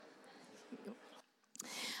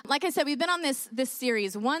Like I said, we've been on this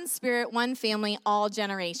series, One Spirit, One Family, All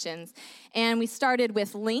Generations. And we started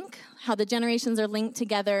with link, how the generations are linked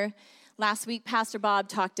together. Last week, Pastor Bob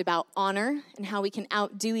talked about honor and how we can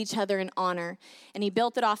outdo each other in honor. And he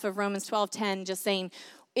built it off of Romans 12:10, just saying,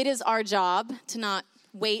 it is our job to not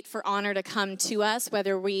wait for honor to come to us,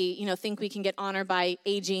 whether we, think we can get honor by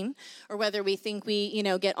aging, or whether we think we,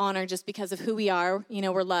 get honor just because of who we are,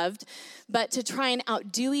 we're loved, but to try and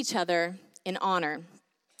outdo each other in honor.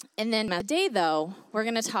 And then today, though, we're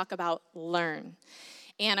going to talk about learn.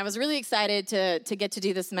 And I was really excited to get to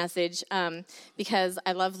do this message because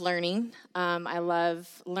I love learning. I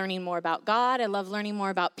love learning more about God. I love learning more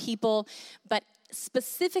about people. But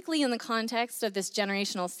specifically in the context of this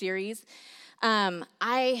generational series,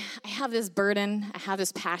 I have this burden. I have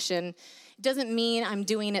this passion. It doesn't mean I'm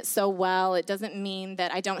doing it so well. It doesn't mean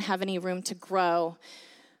that I don't have any room to grow.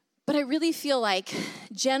 But I really feel like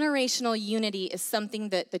generational unity is something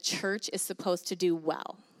that the church is supposed to do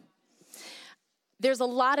well. There's a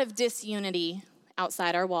lot of disunity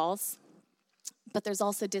outside our walls, but there's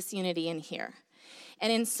also disunity in here.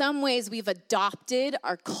 And in some ways, we've adopted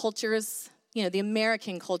our culture's, the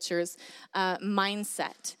American culture's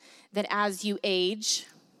mindset that as you age,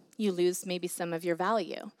 you lose maybe some of your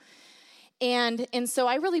value. And so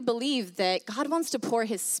I really believe that God wants to pour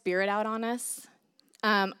his Spirit out on us.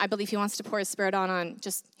 I believe he wants to pour his Spirit on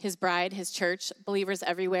just his bride, his church, believers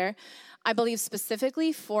everywhere. I believe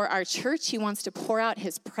specifically for our church, he wants to pour out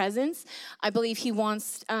his presence. I believe he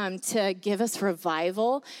wants to give us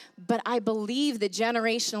revival. But I believe that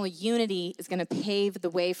generational unity is going to pave the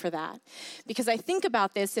way for that. Because I think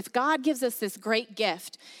about this, if God gives us this great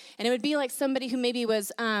gift, and it would be like somebody who maybe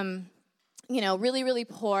was, really, really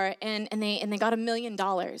poor, and they got $1 million.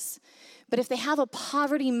 But if they have a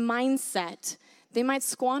poverty mindset, they might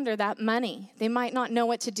squander that money. They might not know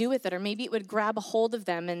what to do with it, or maybe it would grab a hold of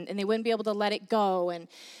them and they wouldn't be able to let it go, and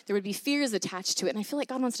there would be fears attached to it. And I feel like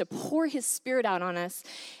God wants to pour his Spirit out on us,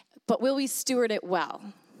 but will we steward it well?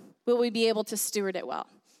 Will we be able to steward it well?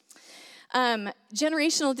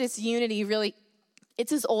 Generational disunity really,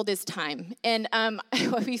 it's as old as time. And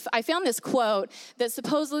I found this quote that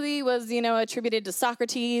supposedly was, attributed to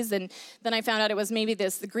Socrates, and then I found out it was maybe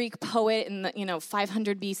the Greek poet in the,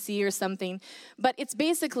 500 BC or something. But it's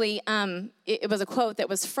basically, it was a quote that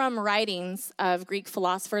was from writings of Greek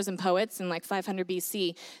philosophers and poets in 500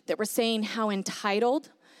 BC that were saying how entitled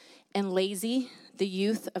and lazy the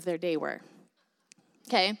youth of their day were.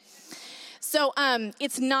 Okay? So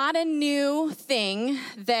it's not a new thing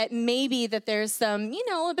that maybe that there's some, a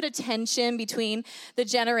little bit of tension between the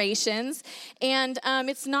generations. And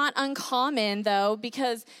it's not uncommon, though,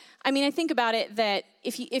 because, I think about it that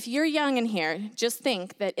if you're young in here, just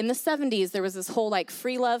think that in the 70s, there was this whole,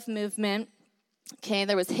 free love movement. Okay,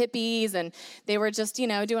 there was hippies, and they were just,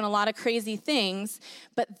 doing a lot of crazy things.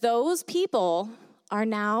 But those people are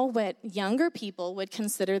now what younger people would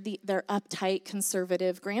consider their uptight,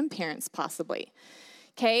 conservative grandparents, possibly.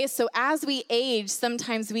 Okay, so as we age,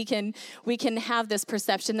 sometimes we can have this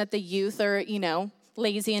perception that the youth are,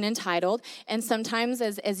 lazy and entitled. And sometimes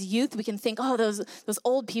as youth, we can think, oh, those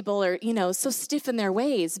old people are, so stiff in their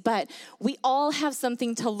ways. But we all have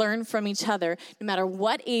something to learn from each other. No matter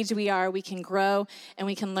what age we are, we can grow and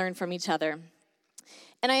we can learn from each other.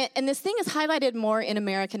 And this thing is highlighted more in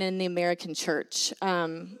America and in the American church.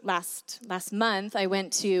 Last month, I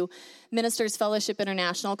went to Ministers Fellowship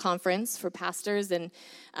International Conference for pastors, and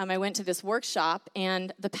I went to this workshop,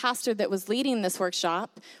 and the pastor that was leading this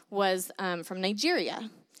workshop was from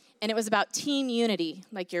Nigeria, and it was about team unity,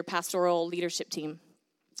 like your pastoral leadership team.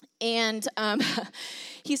 And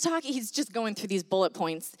he's just going through these bullet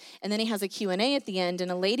points, and then he has a Q&A at the end,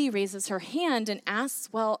 and a lady raises her hand and asks,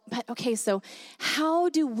 so how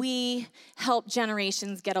do we help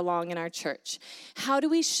generations get along in our church? How do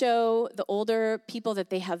we show the older people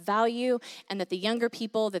that they have value, and that the younger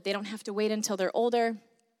people, that they don't have to wait until they're older?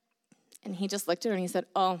 And he just looked at her and he said,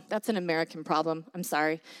 oh, that's an American problem. I'm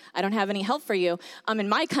sorry. I don't have any help for you. In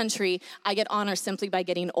my country, I get honor simply by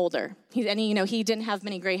getting older. He didn't have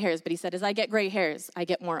many gray hairs, but he said, as I get gray hairs, I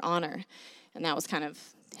get more honor. And that was kind of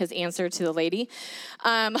his answer to the lady.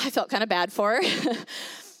 I felt kind of bad for her.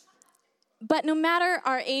 But no matter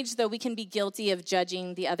our age, though, we can be guilty of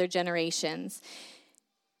judging the other generations.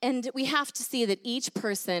 And we have to see that each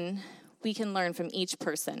person, we can learn from each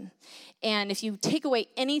person. And if you take away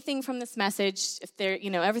anything from this message, if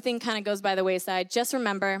everything kind of goes by the wayside, just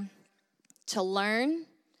remember, to learn,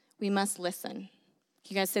 we must listen. Can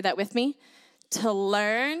you guys say that with me? To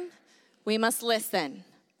learn, we must listen.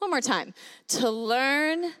 One more time. To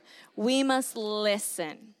learn, we must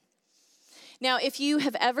listen. Now, if you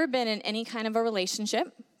have ever been in any kind of a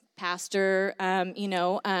relationship,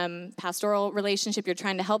 pastoral relationship, you're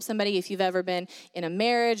trying to help somebody, if you've ever been in a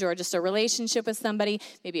marriage or just a relationship with somebody,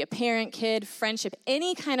 maybe a parent, kid, friendship,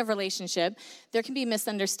 any kind of relationship, there can be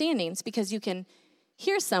misunderstandings because you can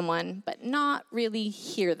hear someone but not really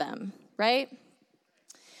hear them, right?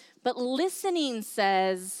 But listening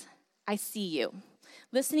says, I see you.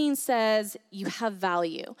 Listening says you have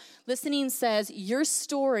value. Listening says your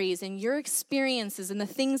stories and your experiences and the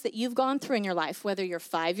things that you've gone through in your life, whether you're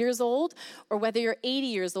 5 years old or whether you're 80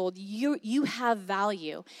 years old, you have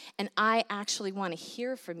value, and I actually want to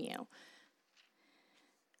hear from you.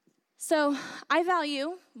 So I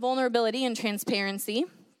value vulnerability and transparency.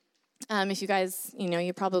 If you guys,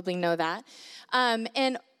 you probably know that.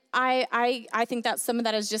 And I think that some of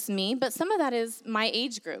that is just me, but some of that is my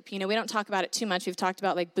age group. We don't talk about it too much. We've talked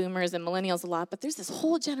about like boomers and millennials a lot, but there's this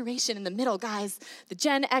whole generation in the middle, guys, the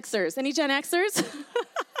Gen Xers. Any Gen Xers?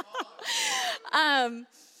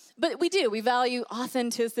 But we value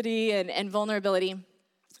authenticity and vulnerability.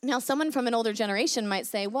 Now, someone from an older generation might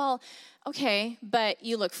say, well, okay, but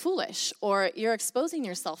you look foolish, or you're exposing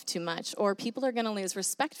yourself too much, or people are going to lose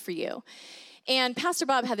respect for you. And Pastor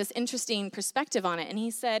Bob had this interesting perspective on it, and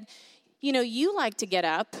he said, you like to get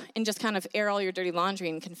up and just kind of air all your dirty laundry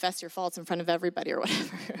and confess your faults in front of everybody or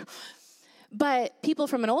whatever. But people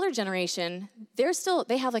from an older generation,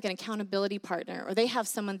 they have like an accountability partner, or they have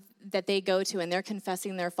someone that they go to and they're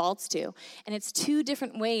confessing their faults to. And it's two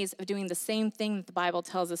different ways of doing the same thing that the Bible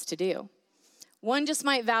tells us to do. One just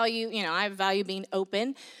might value, I value being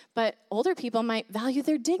open, but older people might value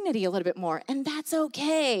their dignity a little bit more, and that's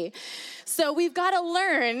okay. So we've got to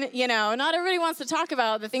learn, not everybody wants to talk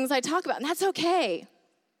about the things I talk about, and that's okay.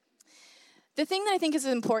 The thing that I think is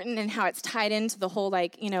important and how it's tied into the whole, I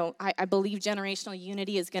believe generational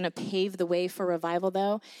unity is going to pave the way for revival,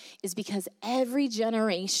 though, is because every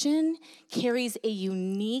generation carries a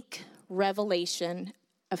unique revelation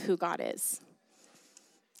of who God is.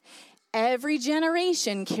 Every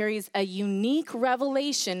generation carries a unique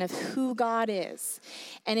revelation of who God is.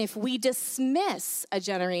 And if we dismiss a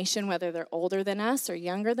generation, whether they're older than us or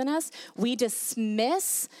younger than us, we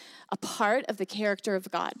dismiss a part of the character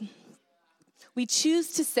of God. We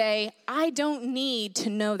choose to say, I don't need to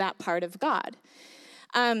know that part of God.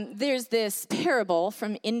 There's this parable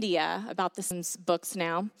from India about this books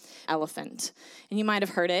now, elephant. And you might have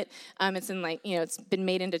heard it. It's in it's been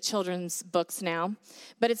made into children's books now.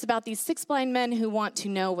 But it's about these 6 blind men who want to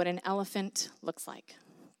know what an elephant looks like.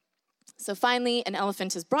 So finally, an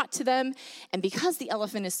elephant is brought to them, and because the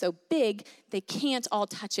elephant is so big, they can't all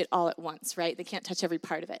touch it all at once, right? They can't touch every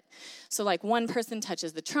part of it. So one person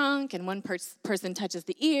touches the trunk, and one person touches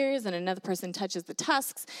the ears, and another person touches the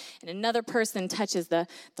tusks, and another person touches the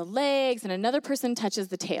legs, and another person touches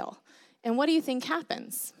the tail. And what do you think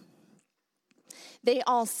happens? They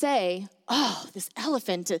all say, oh, this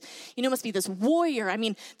elephant, must be this warrior. I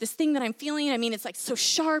mean, this thing that I'm feeling, it's like so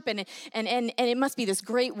sharp, and it must be this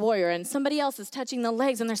great warrior. And somebody else is touching the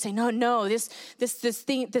legs, and they're saying, no, this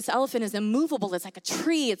elephant is immovable. It's like a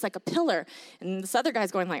tree. It's like a pillar. And this other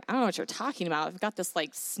guy's going I don't know what you're talking about. I've got this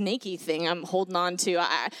snaky thing I'm holding on to.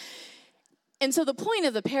 And so the point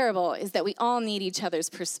of the parable is that we all need each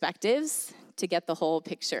other's perspectives to get the whole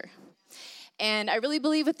picture. And I really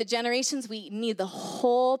believe with the generations, we need the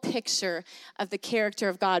whole picture of the character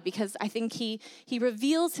of God, because I think he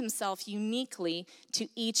reveals himself uniquely to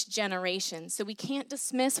each generation. So we can't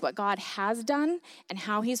dismiss what God has done and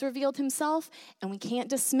how he's revealed himself, and we can't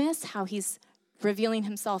dismiss how he's revealing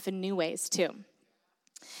himself in new ways too.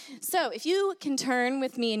 So if you can turn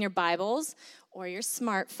with me in your Bibles or your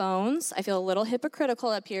smartphones. I feel a little hypocritical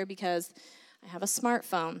up here because I have a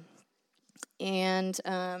smartphone. And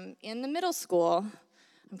in the middle school,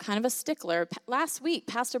 I'm kind of a stickler. Last week,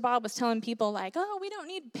 Pastor Bob was telling people oh, we don't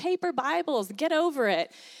need paper Bibles, get over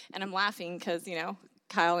it. And I'm laughing because,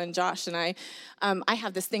 Kyle and Josh and I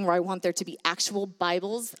have this thing where I want there to be actual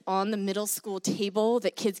Bibles on the middle school table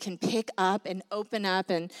that kids can pick up and open up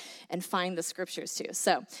and find the scriptures to.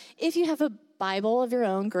 So if you have a Bible of your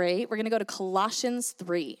own, great. We're going to go to Colossians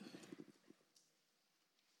 3.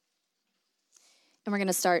 And we're going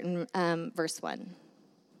to start in verse 1.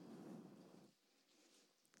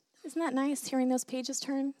 Isn't that nice, hearing those pages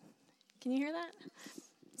turn? Can you hear that?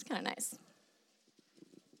 It's kind of nice.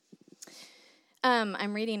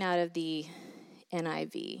 I'm reading out of the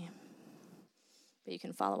NIV, but you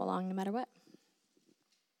can follow along no matter what.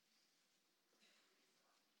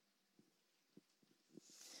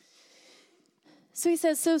 So he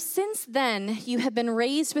says, so since then you have been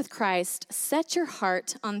raised with Christ, set your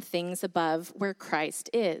heart on things above where Christ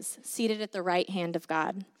is, seated at the right hand of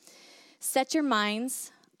God. Set your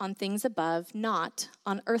minds on things above, not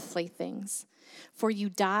on earthly things. For you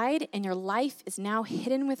died, and your life is now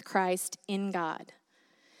hidden with Christ in God.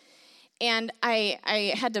 And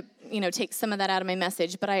I had to, take some of that out of my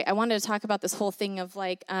message, but I wanted to talk about this whole thing of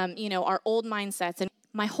our old mindsets. And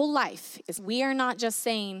my whole life is, we are not just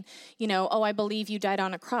saying, I believe you died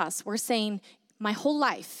on a cross. We're saying, my whole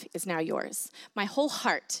life is now yours. My whole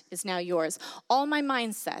heart is now yours. All my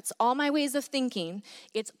mindsets, all my ways of thinking,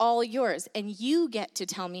 it's all yours. And you get to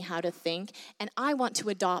tell me how to think, and I want to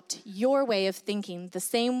adopt your way of thinking, the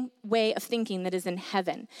same way of thinking that is in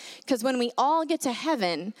heaven. Because when we all get to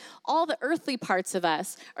heaven, all the earthly parts of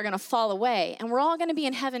us are going to fall away, and we're all going to be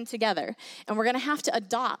in heaven together. And we're going to have to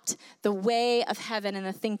adopt the way of heaven and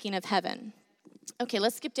the thinking of heaven. Okay,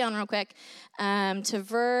 let's skip down real quick to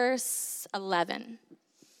verse 11.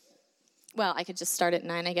 Well, I could just start at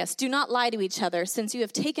 9, I guess. Do not lie to each other, since you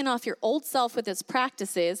have taken off your old self with its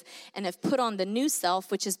practices and have put on the new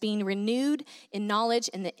self, which is being renewed in knowledge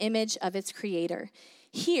in the image of its creator.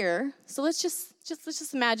 Here, so let's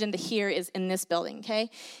just imagine the here is in this building,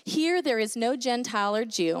 okay? Here there is no Gentile or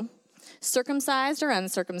Jew, circumcised or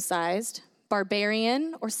uncircumcised,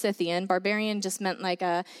 barbarian or Scythian. Barbarian just meant like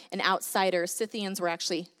an outsider. Scythians were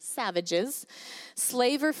actually savages.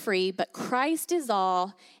 Slave or free, but Christ is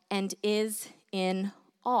all and is in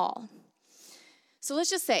all. So let's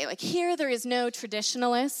just say, here there is no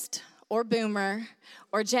traditionalist or boomer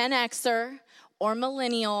or Gen Xer or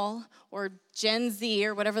millennial or Gen Z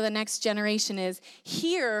or whatever the next generation is.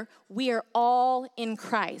 Here we are all in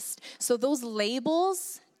Christ. So those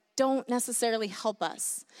labels don't necessarily help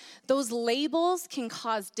us. Those labels can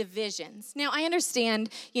cause divisions. Now, I understand,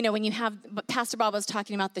 when you have, Pastor Bob was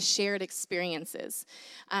talking about the shared experiences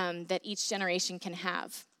that each generation can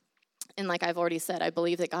have. And like I've already said, I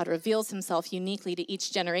believe that God reveals himself uniquely to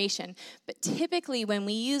each generation. But typically when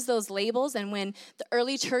we use those labels, and when the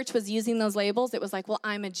early church was using those labels, it was like, well,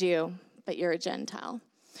 I'm a Jew, but you're a Gentile.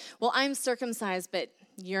 Well, I'm circumcised, but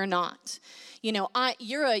you're not.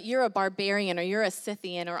 You're a barbarian, or you're a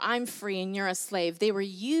Scythian, or I'm free and you're a slave. They were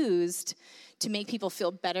used to make people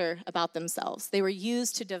feel better about themselves. They were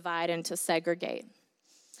used to divide and to segregate.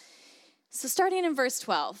 So starting in verse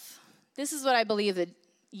 12, this is what I believe that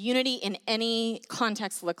unity in any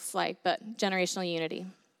context looks like, but generational unity.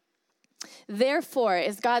 Therefore,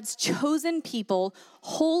 as God's chosen people,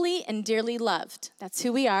 holy and dearly loved, that's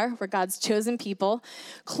who we are, we're God's chosen people,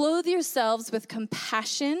 clothe yourselves with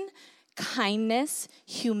compassion, kindness,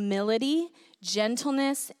 humility,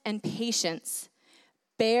 gentleness, and patience.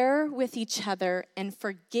 Bear with each other and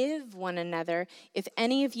forgive one another if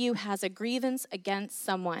any of you has a grievance against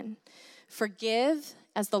someone. Forgive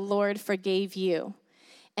as the Lord forgave you.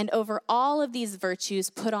 And over all of these virtues,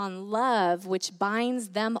 put on love, which binds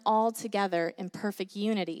them all together in perfect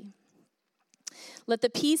unity. Let the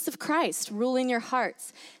peace of Christ rule in your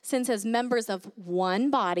hearts, since as members of one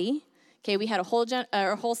body, okay, we had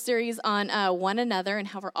a whole series on one another and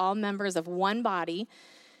how we're all members of one body.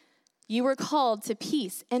 You were called to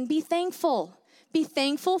peace, and be thankful. Be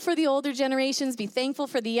thankful for the older generations. Be thankful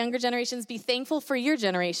for the younger generations. Be thankful for your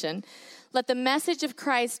generation. Let the message of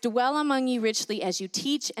Christ dwell among you richly as you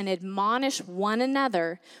teach and admonish one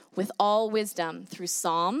another with all wisdom through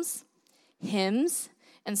psalms, hymns,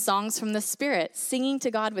 and songs from the Spirit, singing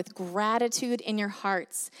to God with gratitude in your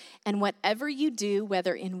hearts. And whatever you do,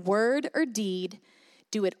 whether in word or deed,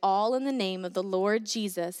 do it all in the name of the Lord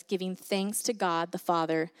Jesus, giving thanks to God the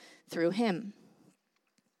Father through him.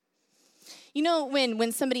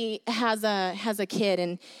 When somebody has a kid,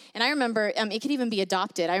 and I remember, it could even be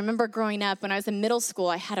adopted. I remember growing up, when I was in middle school,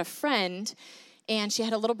 I had a friend, and she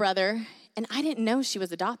had a little brother, and I didn't know she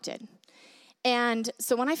was adopted. And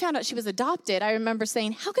so when I found out she was adopted, I remember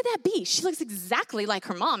saying, how could that be? She looks exactly like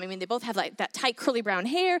her mom. I mean, they both have like that tight curly brown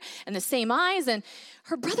hair and the same eyes, and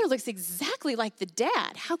her brother looks exactly like the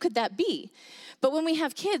dad. How could that be? But when we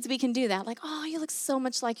have kids, we can do that. Like, oh, you look so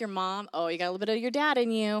much like your mom. Oh, you got a little bit of your dad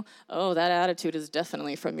in you. Oh, that attitude is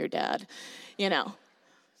definitely from your dad,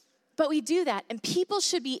 But we do that, and people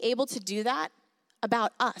should be able to do that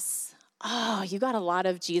about us. Oh, you got a lot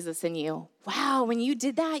of Jesus in you. Wow, when you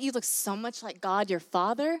did that, you look so much like God, your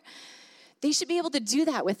Father. They should be able to do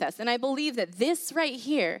that with us. And I believe that this right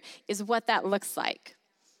here is what that looks like.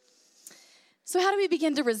 So how do we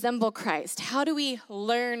begin to resemble Christ? How do we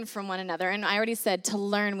learn from one another? And I already said to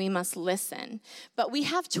learn, we must listen. But we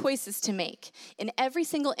have choices to make. In every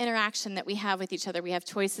single interaction that we have with each other, we have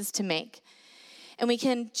choices to make. And we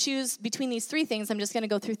can choose between these three things. I'm just going to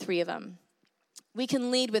go through three of them. We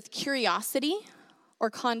can lead with curiosity or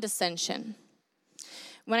condescension.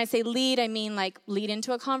 When I say lead, I mean like lead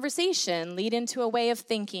into a conversation, lead into a way of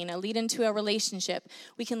thinking, a lead into a relationship.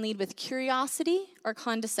 We can lead with curiosity or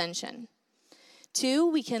condescension. 2,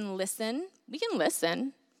 we can listen. We can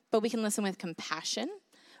listen, but we can listen with compassion,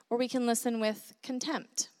 or we can listen with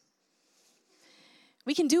contempt.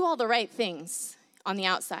 We can do all the right things on the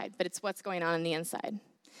outside, but it's what's going on the inside.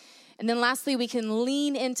 And then lastly, we can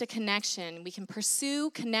lean into connection. We can pursue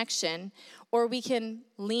connection, or we can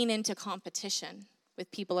lean into competition with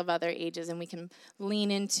people of other ages, and we can lean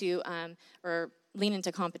into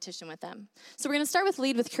competition with them. So we're going to start with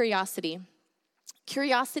lead with curiosity.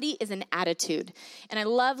 Curiosity is an attitude. And I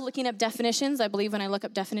love looking up definitions. I believe when I look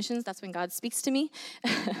up definitions, that's when God speaks to me.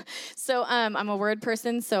 So I'm a word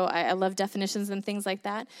person, so I love definitions and things like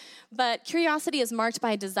that. But curiosity is marked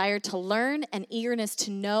by a desire to learn, an eagerness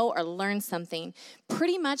to know or learn something.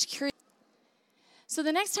 Pretty much curious. So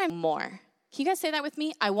the next time, more. Can you guys say that with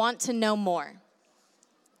me? I want to know more.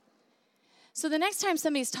 So the next time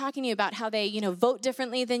somebody's talking to you about how they, vote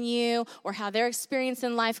differently than you, or how their experience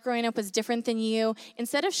in life growing up was different than you,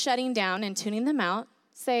 instead of shutting down and tuning them out,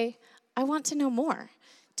 say, I want to know more.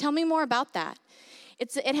 Tell me more about that.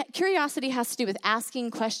 Curiosity has to do with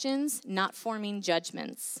asking questions, not forming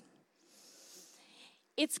judgments.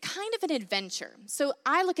 It's kind of an adventure. So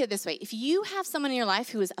I look at it this way. If you have someone in your life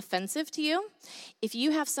who is offensive to you, if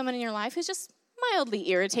you have someone in your life who's just mildly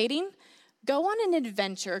irritating, go on an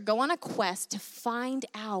adventure, go on a quest to find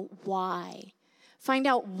out why. Find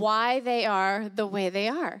out why they are the way they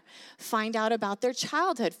are. Find out about their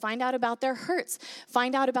childhood. Find out about their hurts.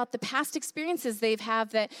 Find out about the past experiences they've had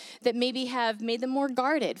that maybe have made them more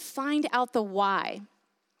guarded. Find out the why.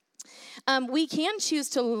 We can choose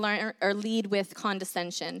to learn or lead with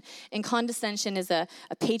condescension. And condescension is a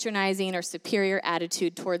patronizing or superior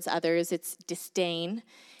attitude towards others. It's disdain.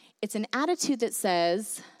 It's an attitude that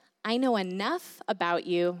says, I know enough about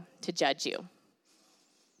you to judge you.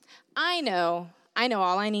 I know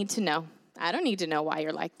all I need to know. I don't need to know why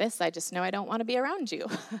you're like this. I just know I don't want to be around you.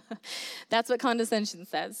 That's what condescension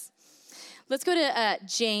says. Let's go to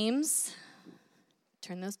James.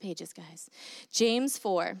 Turn those pages, guys. James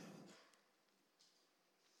 4.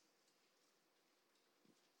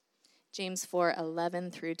 James 4,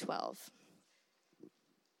 11 through 12.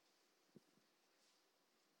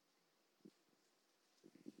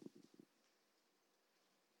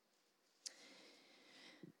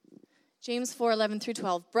 James 4, 11 through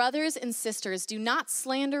 12. Brothers and sisters, do not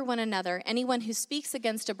slander one another. Anyone who speaks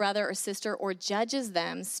against a brother or sister or judges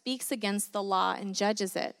them speaks against the law and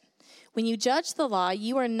judges it. When you judge the law,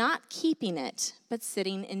 you are not keeping it, but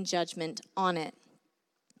sitting in judgment on it.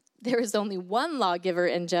 There is only one lawgiver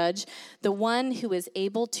and judge, the one who is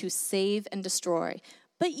able to save and destroy.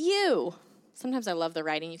 But you, sometimes I love the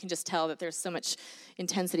writing. You can just tell that there's so much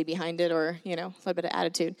intensity behind it, or, a little bit of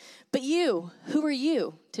attitude. But you, who are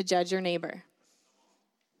you to judge your neighbor?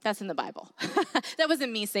 That's in the Bible. That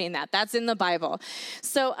wasn't me saying that. That's in the Bible.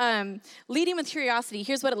 So leading with curiosity,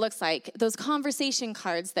 here's what it looks like. Those conversation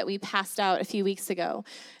cards that we passed out a few weeks ago,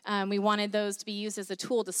 we wanted those to be used as a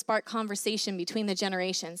tool to spark conversation between the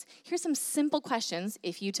generations. Here's some simple questions.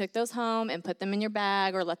 If you took those home and put them in your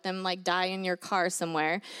bag or let them die in your car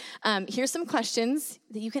somewhere, here's some questions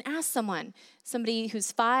that you can ask someone. Somebody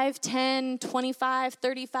who's 5, 10, 25,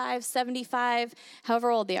 35, 75, however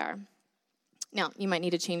old they are. Now, you might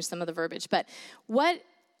need to change some of the verbiage, but what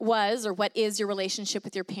was or what is your relationship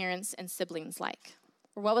with your parents and siblings like?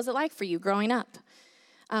 Or what was it like for you growing up?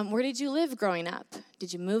 Where did you live growing up?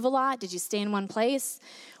 Did you move a lot? Did you stay in one place?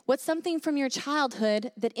 What's something from your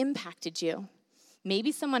childhood that impacted you?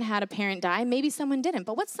 Maybe someone had a parent die, maybe someone didn't,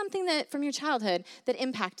 but what's something that from your childhood that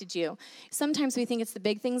impacted you? Sometimes we think it's the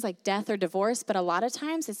big things like death or divorce, but a lot of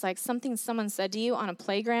times it's like something someone said to you on a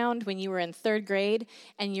playground when you were in 3rd grade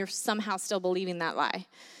and you're somehow still believing that lie.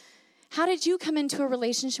 How did you come into a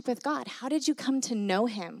relationship with God? How did you come to know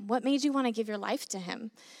him? What made you want to give your life to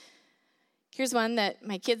him? Here's one that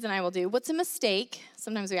my kids and I will do. What's a mistake?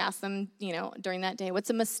 Sometimes we ask them, during that day,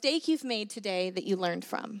 what's a mistake you've made today that you learned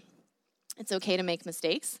from? It's okay to make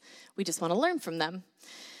mistakes. We just want to learn from them.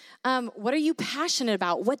 What are you passionate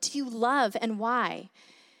about? What do you love and why?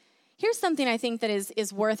 Here's something I think that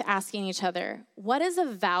is worth asking each other. What is a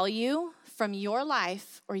value from your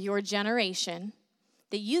life or your generation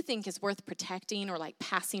that you think is worth protecting or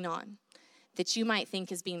passing on, that you might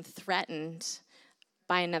think is being threatened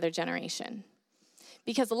by another generation?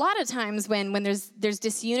 Because a lot of times when there's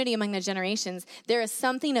disunity among the generations, there is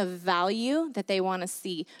something of value that they want to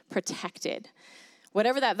see protected.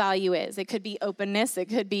 Whatever that value is, it could be openness, it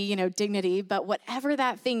could be, dignity, but whatever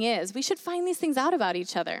that thing is, we should find these things out about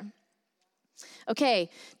each other. Okay,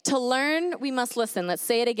 to learn, we must listen. Let's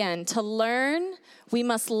say it again. To learn, we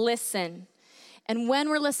must listen. And when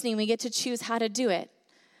we're listening, we get to choose how to do it.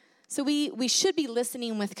 So we should be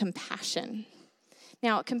listening with compassion.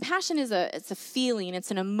 Now, compassion it's a feeling, it's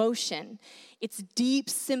an emotion. It's deep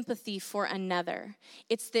sympathy for another.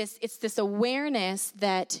 It's this awareness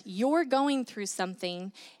that you're going through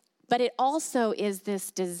something, but it also is this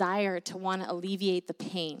desire to want to alleviate the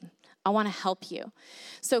pain. I want to help you.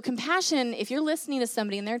 So compassion, if you're listening to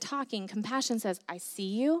somebody and they're talking, compassion says, I see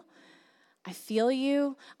you, I feel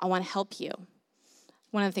you, I want to help you.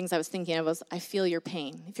 One of the things I was thinking of was, I feel your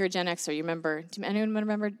pain. If you're a Gen Xer, you remember, anyone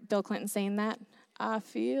remember Bill Clinton saying that? I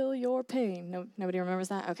feel your pain. No, nobody remembers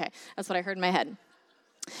that? Okay, that's what I heard in my head.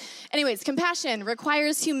 Anyways, compassion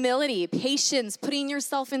requires humility, patience, putting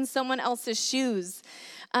yourself in someone else's shoes.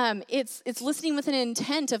 It's listening with an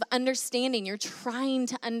intent of understanding. You're trying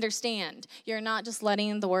to understand. You're not just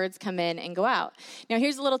letting the words come in and go out. Now,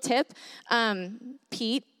 here's a little tip.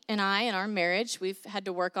 Pete and I, in our marriage, we've had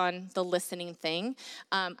to work on the listening thing.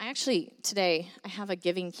 Today, I have a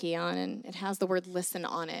giving key on, and it has the word listen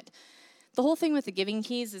on it. The whole thing with the giving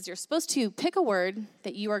keys is you're supposed to pick a word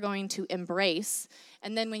that you are going to embrace,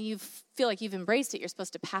 and then when you feel like you've embraced it, you're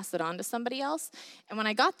supposed to pass it on to somebody else. And when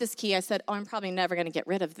I got this key, I said, I'm probably never going to get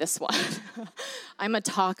rid of this one. I'm a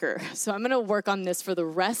talker, so I'm going to work on this for the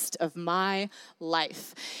rest of my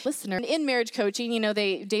life. Listener, in marriage coaching,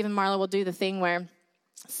 Dave and Marla will do the thing where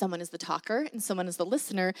someone is the talker and someone is the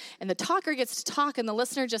listener, and the talker gets to talk, and the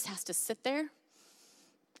listener just has to sit there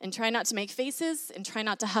and try not to make faces, and try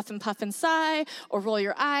not to huff and puff and sigh, or roll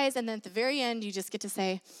your eyes, and then at the very end, you just get to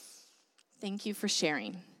say, thank you for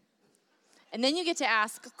sharing. And then you get to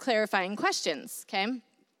ask clarifying questions, okay?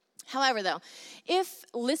 However, though, if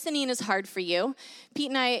listening is hard for you, Pete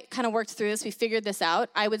and I kind of worked through this. We figured this out.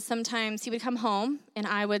 He would come home, and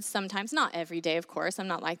I would sometimes, not every day, of course, I'm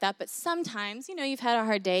not like that, but sometimes, you've had a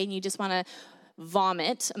hard day, and you just want to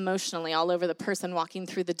vomit emotionally all over the person walking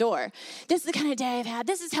through the door. This is the kind of day I've had.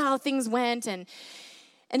 This is how things went. And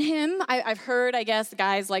him, I've heard, I guess,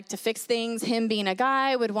 guys like to fix things. Him being a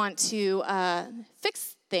guy would want to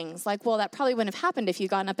fix things. Like, well, that probably wouldn't have happened if you'd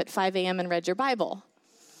gotten up at 5 a.m. and read your Bible.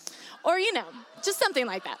 Or, just something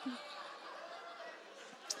like that.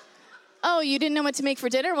 Oh, you didn't know what to make for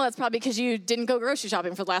dinner? Well, that's probably because you didn't go grocery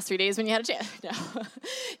shopping for the last 3 days when you had a chance. No,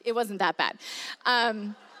 it wasn't that bad.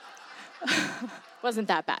 Wasn't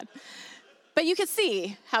that bad. But you could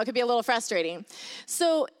see how it could be a little frustrating.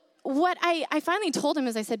 So what I finally told him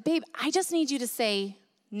is I said, babe, I just need you to say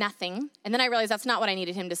nothing. And then I realized that's not what I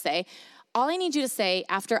needed him to say. All I need you to say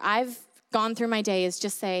after I've gone through my day is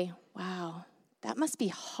just say, wow, that must be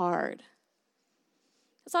hard.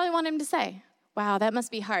 That's all I want him to say. Wow, that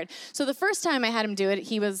must be hard. So the first time I had him do it,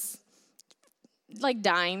 he was like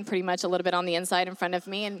dying pretty much a little bit on the inside in front of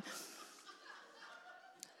me. And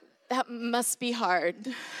that must be hard,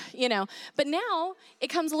 But now it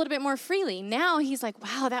comes a little bit more freely. Now he's like,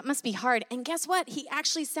 wow, that must be hard. And guess what? He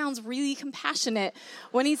actually sounds really compassionate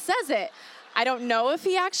when he says it. I don't know if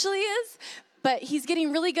he actually is, but he's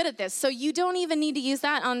getting really good at this. So you don't even need to use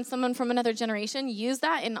that on someone from another generation. Use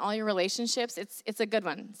that in all your relationships. It's a good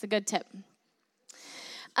one. It's a good tip.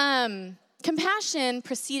 Compassion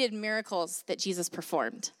preceded miracles that Jesus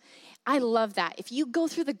performed. I love that. If you go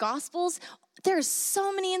through the Gospels, there are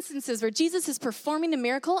so many instances where Jesus is performing a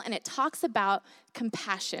miracle and it talks about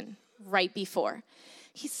compassion right before.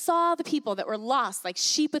 He saw the people that were lost like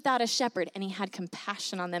sheep without a shepherd, and he had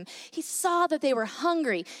compassion on them. He saw that they were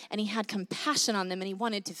hungry, and he had compassion on them, and he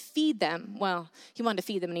wanted to feed them. Well, he wanted to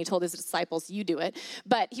feed them, and he told his disciples, you do it.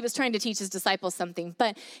 But he was trying to teach his disciples something.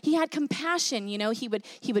 But he had compassion, he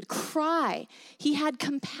would cry. He had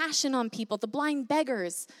compassion on people, the blind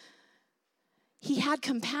beggars. He had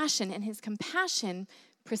compassion, and his compassion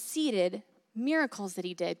preceded miracles that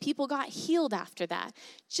he did. People got healed after that.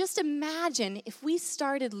 Just imagine if we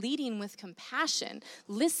started leading with compassion,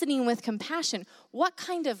 listening with compassion, what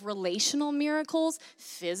kind of relational miracles,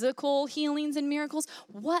 physical healings and miracles,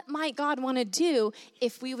 what might God want to do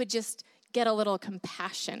if we would just get a little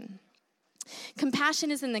compassion?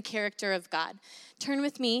 Compassion is in the character of God. Turn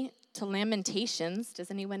with me to Lamentations.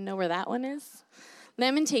 Does anyone know where that one is?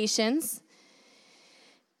 Lamentations.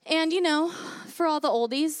 And for all the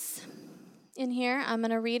oldies in here, I'm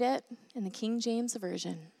going to read it in the King James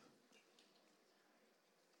Version.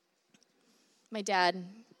 My dad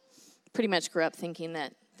pretty much grew up thinking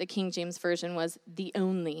that the King James Version was the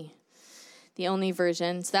only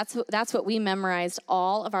version. So that's what we memorized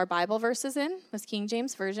all of our Bible verses in, was King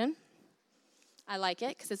James Version. I like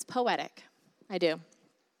it because it's poetic. I do.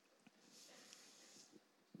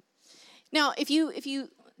 Now, if you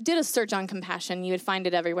did a search on compassion, you would find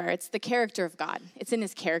it everywhere. It's the character of God. It's in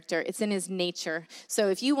his character. It's in his nature. So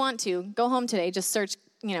if you want to, go home today, just search,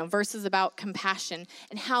 verses about compassion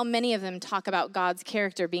and how many of them talk about God's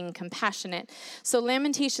character being compassionate. So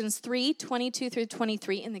Lamentations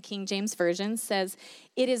 3:22-23 in the King James Version says,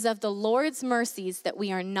 "It is of the Lord's mercies that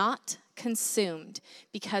we are not consumed,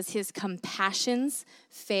 because his compassions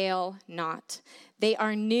fail not. They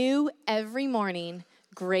are new every morning.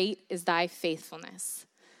 Great is thy faithfulness."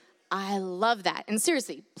 I love that. And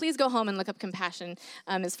seriously, please go home and look up compassion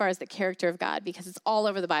as far as the character of God, because it's all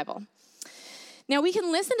over the Bible. Now, we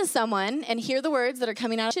can listen to someone and hear the words that are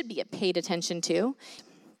coming out should be paid attention to,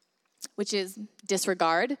 which is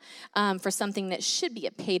disregard for something that should be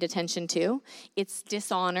paid attention to. It's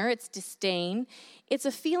dishonor, it's disdain. It's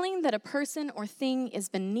a feeling that a person or thing is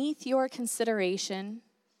beneath your consideration,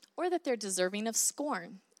 or that they're deserving of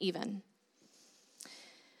scorn, even.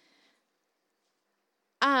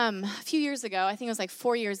 A few years ago, I think it was like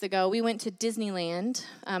 4 years ago, we went to Disneyland.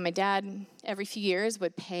 My dad, every few years,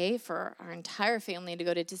 would pay for our entire family to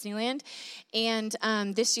go to Disneyland. And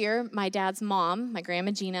this year, my dad's mom, my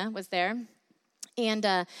grandma Gina, was there. And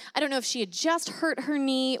I don't know if she had just hurt her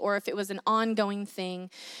knee or if it was an ongoing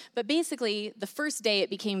thing. But basically, the first day, it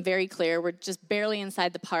became very clear, we're just barely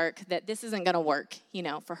inside the park, that this isn't going to work,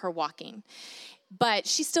 for her walking. But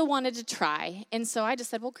she still wanted to try. And so I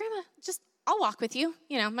just said, well, Grandma, I'll walk with you.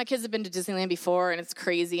 My kids have been to Disneyland before, and it's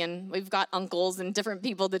crazy, and we've got uncles and different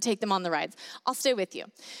people to take them on the rides. I'll stay with you.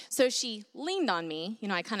 So she leaned on me.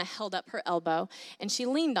 I kind of held up her elbow, and she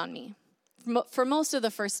leaned on me for most of the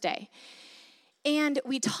first day. And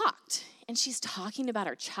we talked, and she's talking about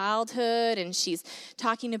her childhood, and she's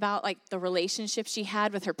talking about, the relationship she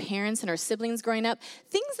had with her parents and her siblings growing up,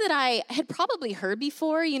 things that I had probably heard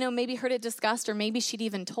before, maybe heard it discussed, or maybe she'd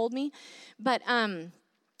even told me, but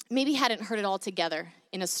maybe hadn't heard it all together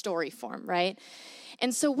in a story form, right?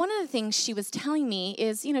 And so one of the things she was telling me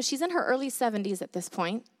is, she's in her early 70s at this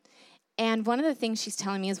point, and one of the things she's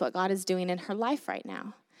telling me is what God is doing in her life right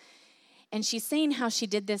now. And she's saying how she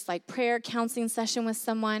did this prayer counseling session with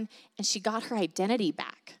someone, and she got her identity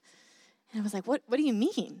back. And I was like, what do you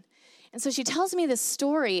mean? And so she tells me this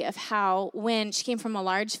story of how when she came from a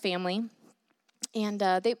large family, and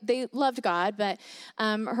they loved God, but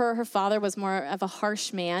her father was more of a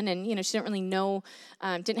harsh man, and she didn't really know,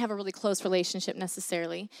 didn't have a really close relationship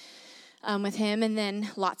necessarily with him. And then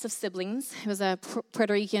lots of siblings. It was a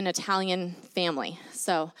Puerto Rican Italian family,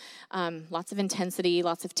 so lots of intensity,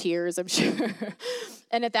 lots of tears, I'm sure,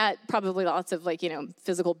 and at that probably lots of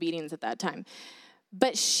physical beatings at that time.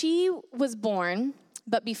 But she was born.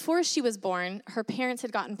 But before she was born, her parents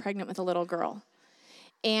had gotten pregnant with a little girl,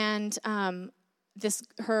 and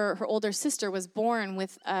her older sister was born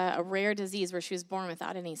with a rare disease where she was born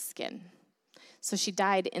without any skin. So she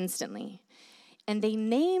died instantly. And they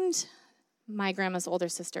named my grandma's older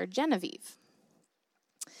sister Genevieve.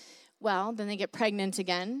 Well, then they get pregnant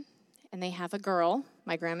again, and they have a girl,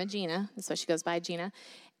 my grandma Gina, so she goes by Gina,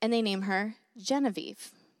 and they name her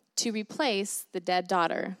Genevieve to replace the dead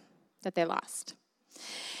daughter that they lost.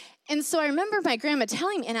 And so I remember my grandma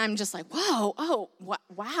telling me, and I'm just like, whoa,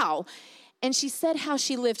 wow. And she said how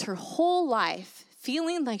she lived her whole life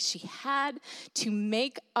feeling like she had to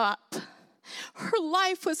make up. Her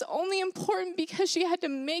life was only important because she had to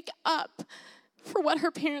make up for what her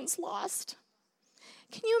parents lost.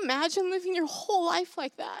 Can you imagine living your whole life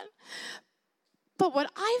like that? But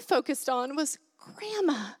what I focused on was,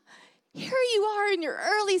 Grandma, here you are in your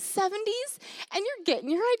early 70s, and you're getting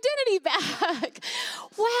your identity back.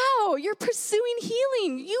 Wow, you're pursuing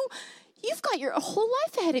healing. You've got your whole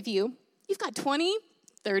life ahead of you. You've got 20,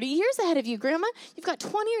 30 years ahead of you, Grandma. You've got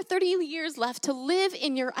 20 or 30 years left to live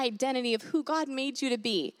in your identity of who God made you to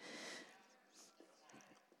be.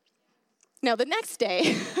 Now, the next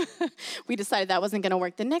day, we decided that wasn't going to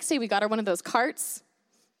work. The next day, we got her one of those carts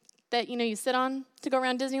that, you sit on to go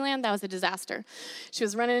around Disneyland. That was a disaster. She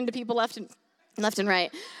was running into people left and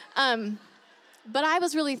right. But I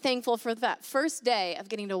was really thankful for that first day of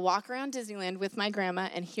getting to walk around Disneyland with my grandma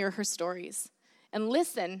and hear her stories and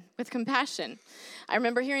listen with compassion. I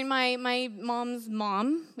remember hearing my mom's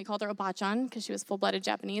mom, we called her Obachan because she was full-blooded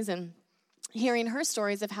Japanese, and hearing her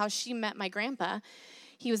stories of how she met my grandpa.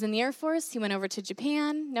 He was in the Air Force. He went over to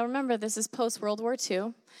Japan. Now remember, this is post-World War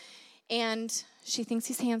II. And she thinks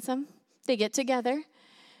he's handsome. They get together.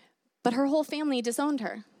 But her whole family disowned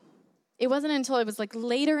her. It wasn't until it was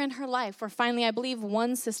later in her life where finally, I believe,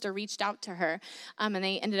 one sister reached out to her, and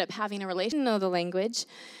they ended up having a relationship. She didn't know the language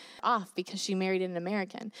off because she married an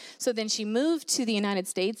American. So then she moved to the United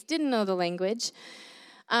States, didn't know the language,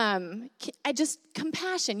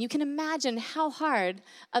 Compassion. You can imagine how hard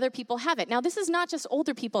other people have it. Now, this is not just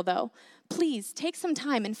older people, though. Please take some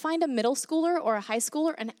time and find a middle schooler or a high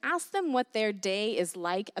schooler and ask them what their day is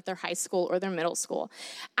like at their high school or their middle school.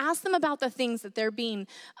 Ask them about the things that they're being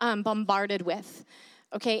bombarded with.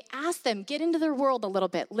 Okay, ask them, get into their world a little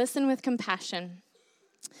bit. Listen with compassion.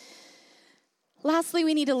 Lastly,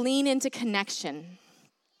 we need to lean into connection.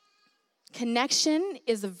 Connection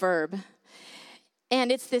is a verb. And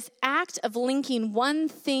it's this act of linking one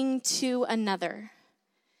thing to another.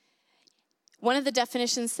 One of the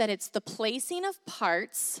definitions said it's the placing of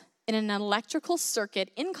parts in an electrical circuit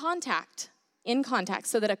in contact,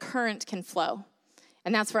 so that a current can flow.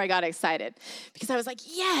 And that's where I got excited, because I was like,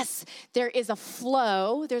 yes, there is a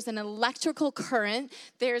flow, there's an electrical current,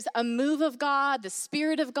 there's a move of God, the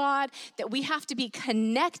Spirit of God, that we have to be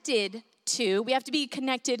connected to. We have to be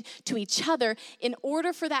connected to each other in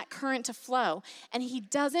order for that current to flow. And he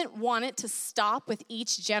doesn't want it to stop with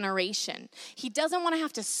each generation. He doesn't want to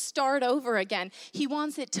have to start over again. He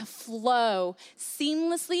wants it to flow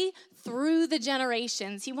seamlessly through the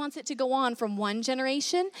generations. He wants it to go on from one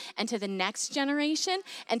generation and to the next generation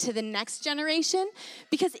and to the next generation.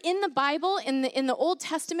 Because in the Bible, in the Old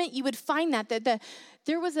Testament, you would find that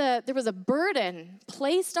there was a burden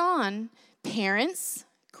placed on parents,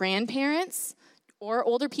 grandparents, or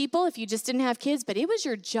older people if you just didn't have kids, but it was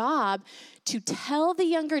your job to tell the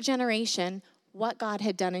younger generation what God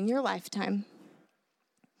had done in your lifetime.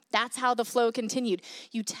 That's how the flow continued.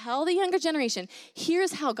 You tell the younger generation,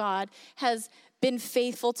 here's how God has been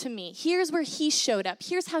faithful to me. Here's where he showed up.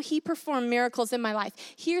 Here's how he performed miracles in my life.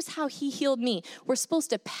 Here's how he healed me. We're supposed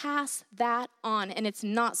to pass that on, and it's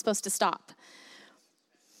not supposed to stop.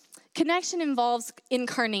 Connection involves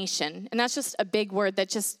incarnation, and that's just a big word that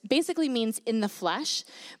just basically means in the flesh,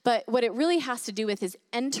 but what it really has to do with is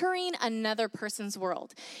entering another person's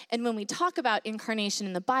world. And when we talk about incarnation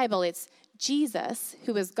in the Bible, it's Jesus,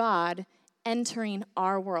 who is God, entering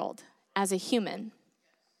our world as a human.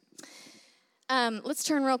 Let's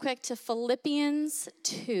turn real quick to Philippians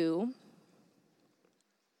 2.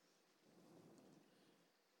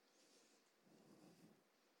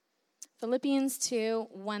 Philippians 2,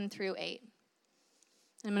 1 through 8.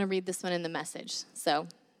 I'm going to read this one in the Message. So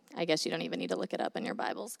I guess you don't even need to look it up in your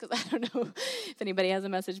Bibles, because I don't know if anybody has a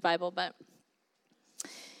Message Bible. But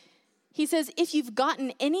he says, if you've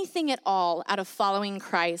gotten anything at all out of following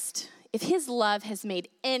Christ, if his love has made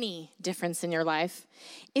any difference in your life,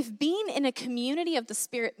 if being in a community of the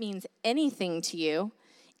Spirit means anything to you,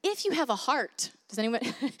 if you have a heart,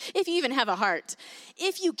 if you even have a heart,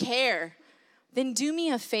 if you care, then do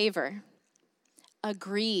me a favor.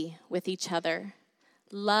 Agree with each other.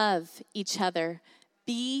 Love each other.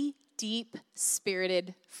 Be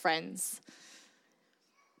deep-spirited friends.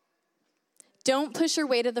 Don't push your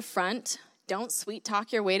way to the front. Don't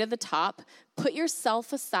sweet-talk your way to the top. Put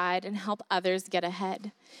yourself aside and help others get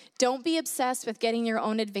ahead. Don't be obsessed with getting your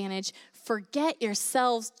own advantage. Forget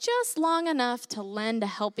yourselves just long enough to lend a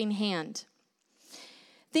helping hand.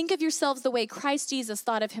 Think of yourselves the way Christ Jesus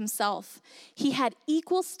thought of himself. He had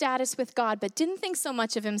equal status with God, but didn't think so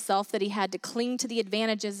much of himself that he had to cling to the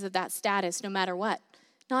advantages of that status no matter what.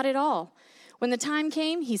 Not at all. When the time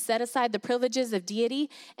came, he set aside the privileges of deity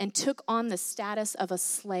and took on the status of a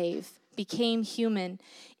slave, became human.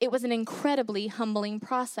 It was an incredibly humbling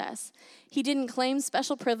process. He didn't claim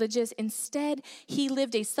special privileges. Instead, he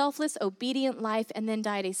lived a selfless, obedient life and then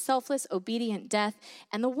died a selfless, obedient death,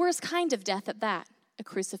 and the worst kind of death at that. A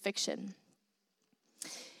crucifixion.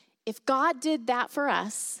 If God did that for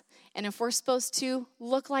us, and if we're supposed to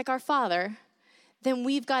look like our Father, then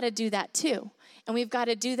we've got to do that too. And we've got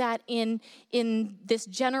to do that in this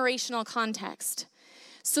generational context.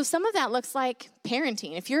 So some of that looks like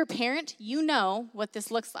parenting. If you're a parent, you know what this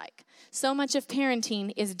looks like. So much of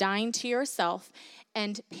parenting is dying to yourself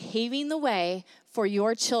and paving the way for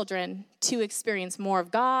your children to experience more of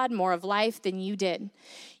God, more of life than you did.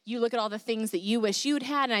 You look at all the things that you wish you'd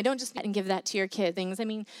had, and I don't just and give that to your kid.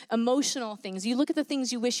 Emotional things. You look at the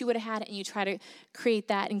things you wish you would have had, and you try to create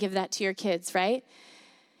that and give that to your kids, right?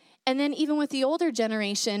 And then even with the older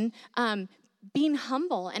generation, being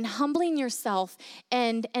humble and humbling yourself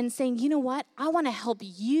and saying, you know what? I want to help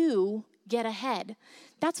you get ahead.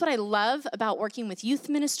 That's what I love about working with youth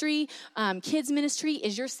ministry, kids ministry,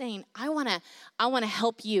 is you're saying, I want to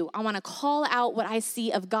help you. I want to call out what I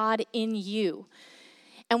see of God in you.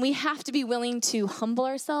 And we have to be willing to humble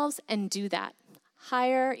ourselves and do that.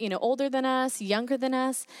 Higher, older than us, younger than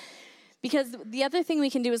us, Because the other thing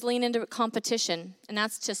we can do is lean into competition, and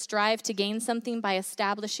that's to strive to gain something by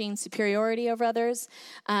establishing superiority over others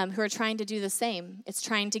who are trying to do the same. It's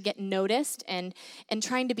trying to get noticed and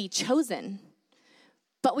trying to be chosen.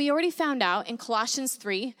 But we already found out in Colossians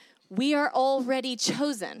 3, we are already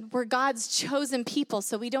chosen. We're God's chosen people,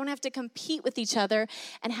 so we don't have to compete with each other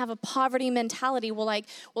and have a poverty mentality. Well,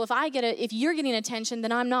 if you're getting attention,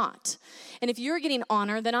 then I'm not. And if you're getting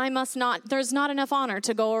honor, then I must not. There's not enough honor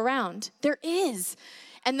to go around. There is.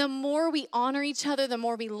 And the more we honor each other, the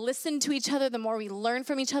more we listen to each other, the more we learn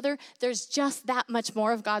from each other, there's just that much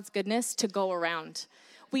more of God's goodness to go around.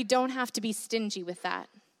 We don't have to be stingy with that.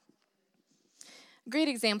 A great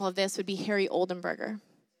example of this would be Harry Oldenburger.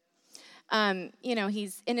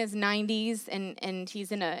 He's in his 90s and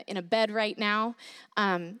he's in a bed right now.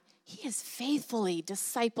 He has faithfully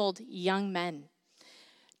discipled young men,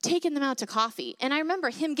 taken them out to coffee. And I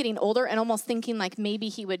remember him getting older and almost thinking like maybe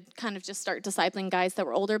he would kind of just start discipling guys that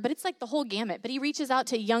were older, but it's like the whole gamut. But he reaches out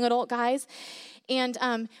to young adult guys. And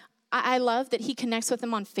I love that he connects with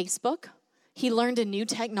them on Facebook. He learned a new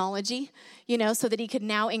technology, so that he could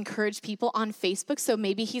now encourage people on Facebook. So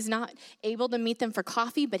maybe he's not able to meet them for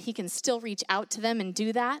coffee, but he can still reach out to them and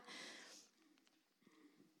do that.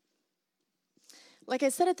 Like I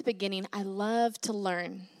said at the beginning, I love to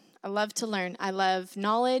learn. I love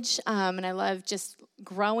knowledge, and I love just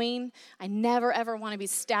growing. I never, ever want to be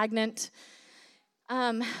stagnant.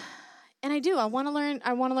 And I do. I want to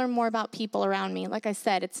learn more about people around me. Like I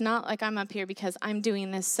said, it's not like I'm up here because I'm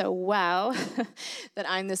doing this so well that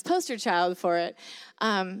I'm this poster child for it.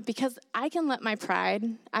 Because I can let my pride,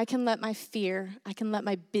 I can let my fear, I can let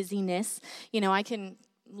my busyness, I can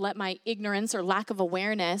let my ignorance or lack of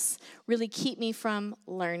awareness really keep me from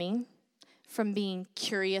learning, from being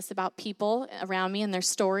curious about people around me and their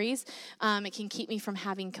stories. It can keep me from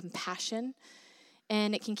having compassion,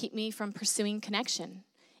 and it can keep me from pursuing connection.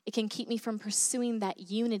 It can keep me from pursuing that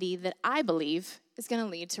unity that I believe is going to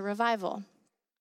lead to revival.